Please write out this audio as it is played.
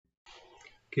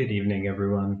Good evening,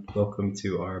 everyone. Welcome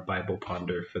to our Bible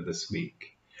Ponder for this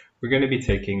week. We're going to be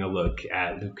taking a look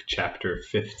at Luke chapter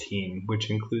 15, which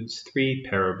includes three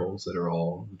parables that are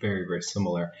all very, very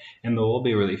similar, and they'll all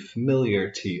be really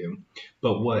familiar to you.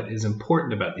 But what is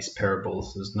important about these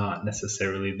parables is not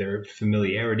necessarily their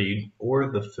familiarity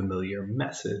or the familiar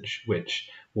message, which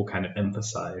we'll kind of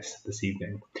emphasize this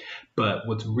evening. But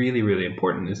what's really, really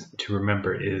important is to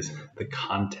remember is the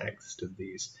context of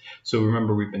these. So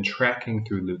remember, we've been tracking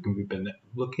through Luke and we've been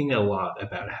looking a lot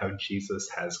about how Jesus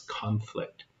has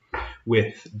conflict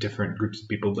with different groups of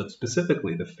people, but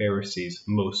specifically the Pharisees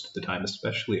most of the time,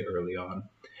 especially early on.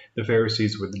 The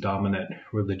Pharisees were the dominant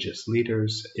religious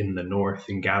leaders in the north,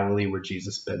 in Galilee, where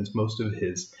Jesus spends most of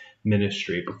his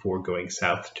ministry before going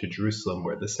south to Jerusalem,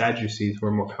 where the Sadducees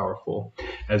were more powerful,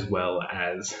 as well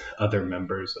as other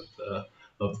members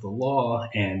of the law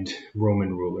and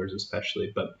Roman rulers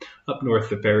especially. But up north,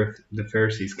 the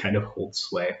Pharisees kind of hold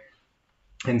sway.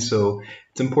 And so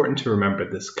it's important to remember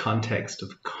this context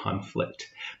of conflict,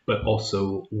 but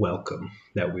also welcome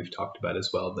that we've talked about as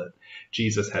well, that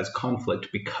Jesus has conflict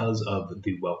because of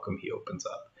the welcome he opens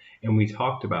up. And we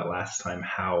talked about last time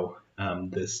how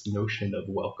this notion of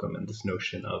welcome and this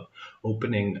notion of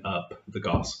opening up the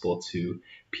gospel to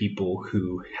people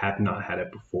who have not had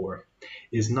it before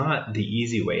is not the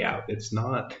easy way out. It's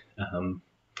not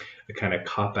a kind of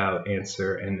cop-out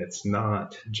answer, and it's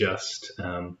not just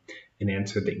an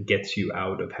answer that gets you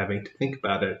out of having to think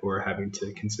about it or having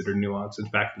to consider nuance. In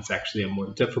fact, it's actually a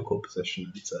more difficult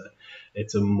position.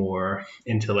 It's a more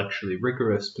intellectually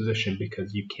rigorous position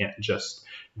because you can't just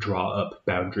draw up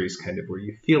boundaries kind of where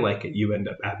you feel like it. You end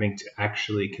up having to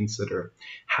actually consider,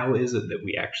 how is it that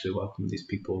we actually welcome these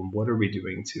people, and what are we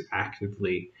doing to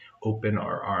actively open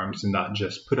our arms and not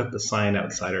just put up a sign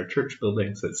outside our church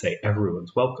buildings that say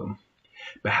everyone's welcome,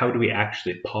 but how do we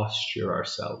actually posture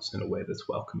ourselves in a way that's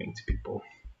welcoming to people?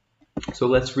 So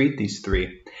let's read these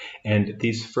three. And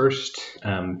these first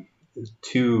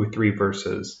 2-3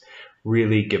 verses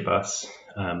really give us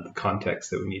the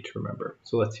context that we need to remember.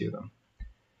 So let's hear them.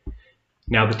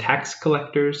 Now the tax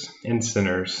collectors and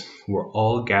sinners were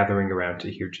all gathering around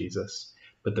to hear Jesus,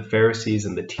 but the Pharisees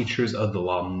and the teachers of the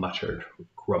law muttered,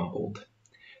 grumbled.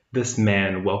 This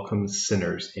man welcomes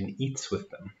sinners and eats with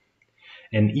them.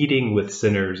 And eating with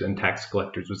sinners and tax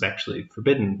collectors was actually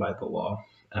forbidden by the law.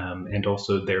 And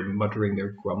also their muttering,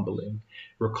 their grumbling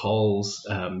recalls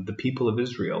the people of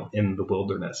Israel in the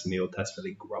wilderness in the Old Testament.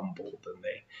 They grumbled and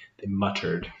they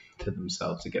muttered to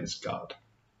themselves against God.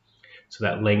 So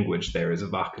that language there is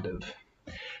evocative.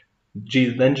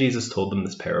 Then Jesus told them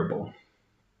this parable.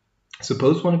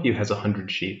 Suppose one of you has 100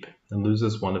 sheep and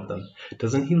loses one of them.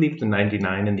 Doesn't he leave the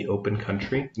 99 in the open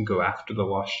country and go after the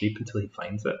lost sheep until he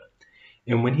finds it?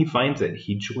 And when he finds it,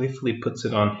 he joyfully puts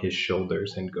it on his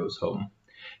shoulders and goes home.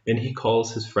 Then he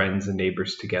calls his friends and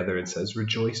neighbors together and says,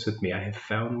 "Rejoice with me, I have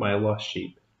found my lost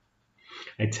sheep."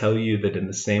 I tell you that in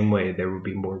the same way there will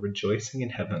be more rejoicing in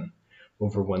heaven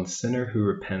over one sinner who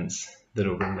repents than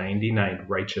over 99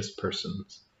 righteous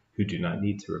persons who do not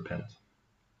need to repent.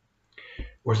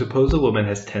 Or suppose a woman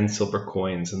has 10 silver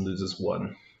coins and loses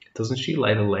one. Doesn't she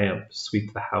light a lamp,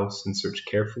 sweep the house, and search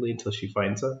carefully until she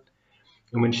finds it?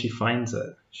 And when she finds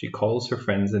it, she calls her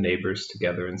friends and neighbors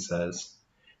together and says,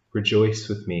 "Rejoice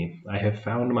with me, I have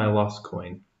found my lost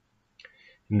coin."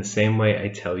 In the same way, I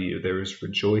tell you, there is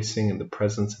rejoicing in the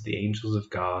presence of the angels of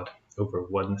God over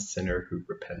one sinner who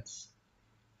repents.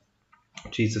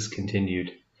 Jesus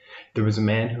continued, There was a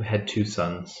man who had 2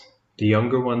 sons. The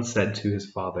younger one said to his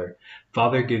father,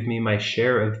 "Father, give me my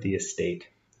share of the estate."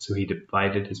 So he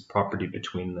divided his property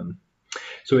between them.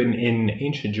 So in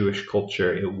ancient Jewish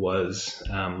culture, it was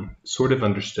sort of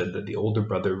understood that the older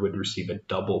brother would receive a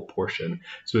double portion.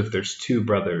 So if there's 2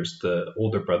 brothers, the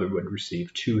older brother would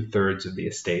receive 2/3 of the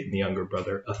estate and the younger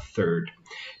brother 1/3.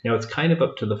 Now it's kind of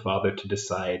up to the father to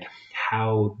decide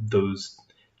how those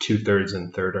 2/3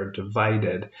 and 1/3 are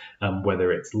divided,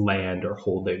 whether it's land or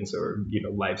holdings or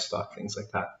livestock, things like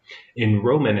that. In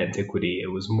Roman antiquity, it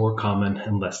was more common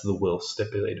unless the will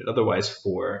stipulated otherwise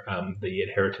for the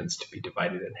inheritance to be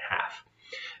divided in half.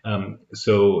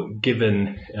 So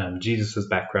given Jesus's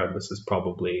background, this is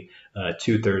probably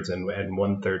 2/3 and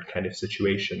 1/3 kind of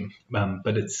situation,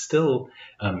 but it's still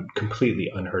completely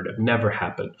unheard of. Never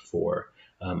happened for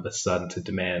a son to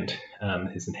demand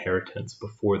his inheritance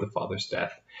before the father's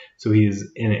death. So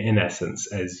he's in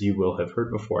essence, as you will have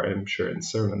heard before, I'm sure in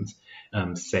sermons,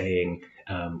 saying,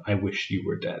 "I wish you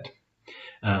were dead."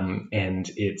 And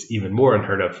it's even more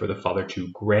unheard of for the father to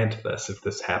grant this. If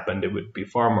this happened, it would be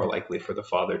far more likely for the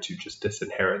father to just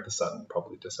disinherit the son and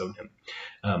probably disown him.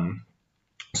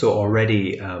 So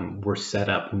already we're set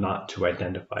up not to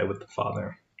identify with the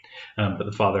father, but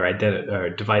the father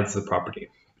divides the property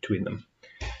between them.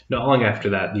 Not long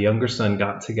after that, the younger son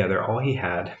got together all he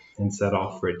had and set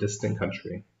off for a distant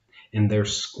country, and there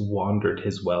squandered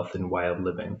his wealth in wild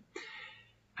living.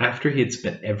 After he had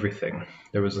spent everything,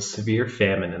 there was a severe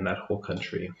famine in that whole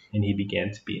country, and he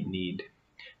began to be in need.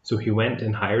 So he went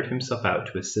and hired himself out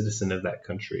to a citizen of that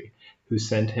country, who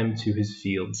sent him to his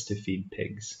fields to feed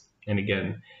pigs. And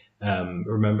again,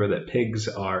 remember that pigs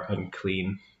are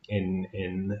unclean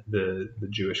in the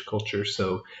Jewish culture.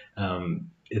 So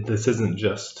this isn't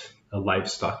just a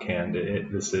livestock hand.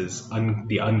 This is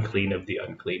the unclean of the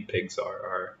unclean. Pigs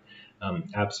are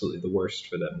absolutely the worst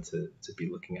for them to be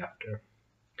looking after.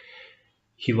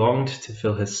 He longed to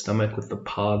fill his stomach with the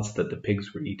pods that the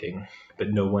pigs were eating,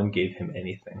 but no one gave him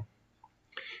anything.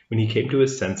 When he came to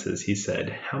his senses, he said,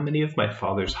 "How many of my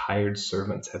father's hired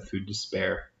servants have food to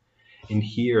spare? And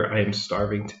here I am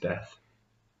starving to death.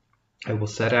 I will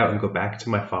set out and go back to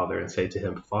my father and say to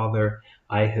him, 'Father,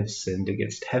 I have sinned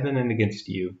against heaven and against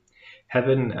you.'"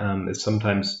 Heaven is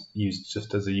sometimes used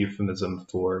just as a euphemism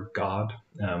for God,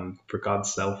 for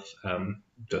God's self,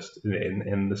 just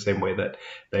in the same way that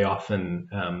they often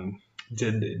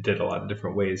did a lot of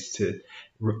different ways to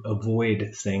avoid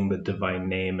saying the divine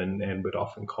name, and would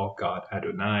often call God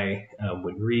Adonai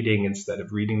when reading instead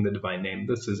of reading the divine name.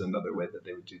 This is another way that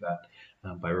they would do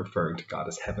that, by referring to God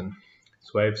as heaven.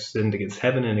 "So I have sinned against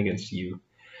heaven and against you.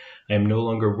 I am no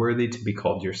longer worthy to be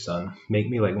called your son. Make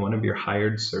me like one of your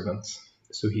hired servants."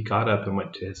 So he got up and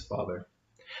went to his father.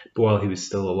 But while he was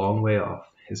still a long way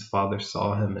off, his father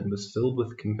saw him and was filled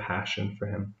with compassion for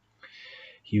him.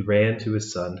 He ran to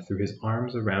his son, threw his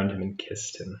arms around him, and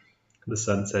kissed him. The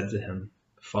son said to him,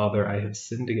 "Father, I have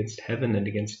sinned against heaven and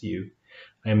against you.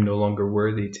 I am no longer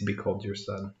worthy to be called your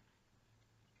son."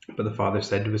 But the father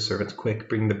said to his servants, "Quick,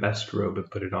 bring the best robe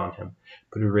and put it on him.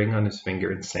 Put a ring on his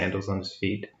finger and sandals on his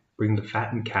feet. Bring the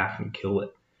fattened calf and kill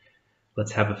it.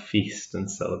 Let's have a feast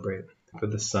and celebrate. For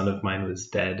the son of mine was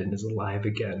dead and is alive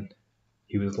again.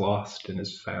 He was lost and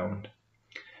is found."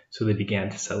 So they began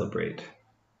to celebrate.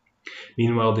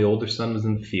 Meanwhile, the older son was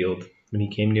in the field. When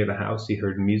he came near the house, he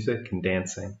heard music and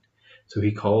dancing. So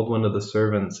he called one of the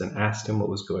servants and asked him what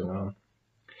was going on.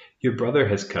 "Your brother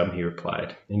has come," he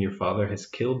replied, "and your father has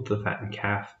killed the fattened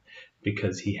calf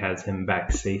because he has him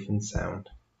back safe and sound."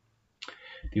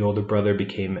 The older brother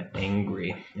became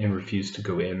angry and refused to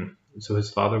go in. So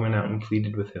his father went out and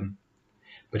pleaded with him.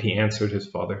 But he answered his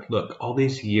father, "Look, all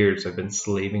these years I've been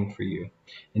slaving for you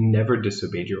and never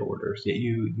disobeyed your orders, yet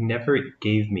you never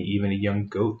gave me even a young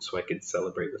goat so I could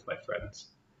celebrate with my friends.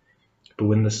 But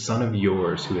when the son of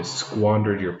yours who has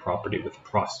squandered your property with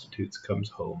prostitutes comes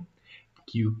home,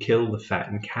 you kill the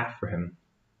fattened calf for him."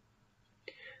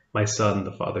 "My son,"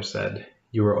 the father said,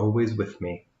 "you are always with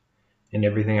me, and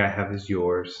everything I have is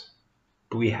yours.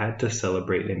 But we had to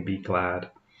celebrate and be glad,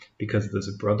 because this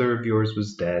brother of yours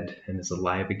was dead and is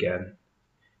alive again.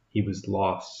 He was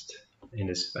lost and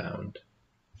is found."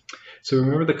 So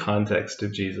remember the context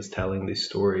of Jesus telling these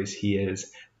stories. He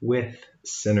is with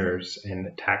sinners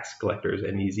and tax collectors,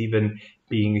 and he's even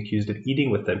being accused of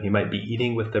eating with them. He might be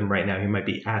eating with them right now. He might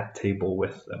be at table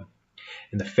with them.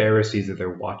 And the Pharisees are there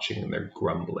watching and they're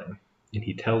grumbling. And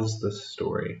he tells this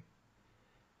story.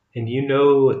 And you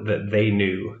know that they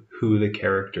knew who the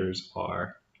characters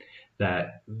are,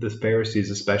 that the Pharisees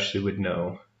especially would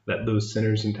know that those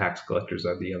sinners and tax collectors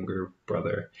are the younger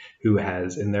brother who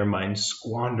has in their mind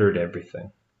squandered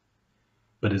everything,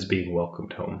 but is being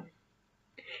welcomed home.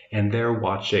 And they're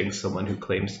watching someone who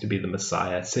claims to be the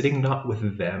Messiah, sitting not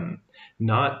with them,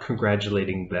 not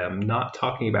congratulating them, not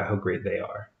talking about how great they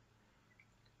are,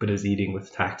 but is eating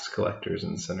with tax collectors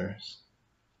and sinners.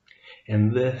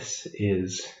 And this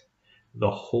is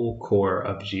the whole core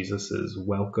of Jesus's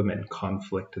welcome and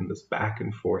conflict in this back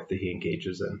and forth that he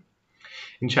engages in.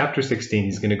 In chapter 16,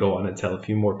 he's going to go on and tell a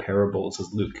few more parables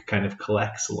as Luke kind of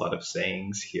collects a lot of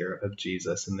sayings here of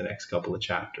Jesus in the next couple of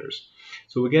chapters.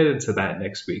 So we'll get into that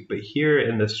next week. But here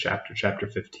in this chapter, chapter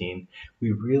 15,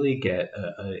 we really get,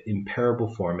 in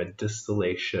parable form, a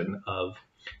distillation of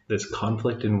this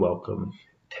conflict and welcome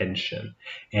tension,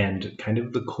 and kind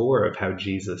of the core of how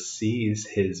Jesus sees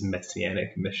his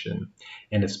messianic mission,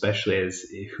 and especially as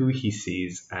who he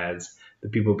sees as the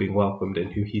people being welcomed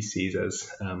and who he sees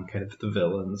as kind of the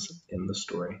villains in the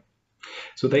story.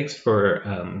 So thanks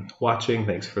for watching.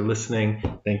 Thanks for listening.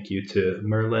 Thank you to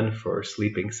Merlin for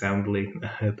sleeping soundly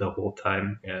the whole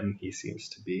time. He seems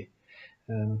to be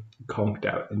conked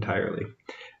out entirely.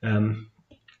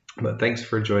 But thanks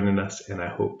for joining us, and I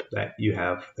hope that you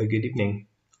have a good evening.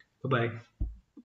 Bye-bye.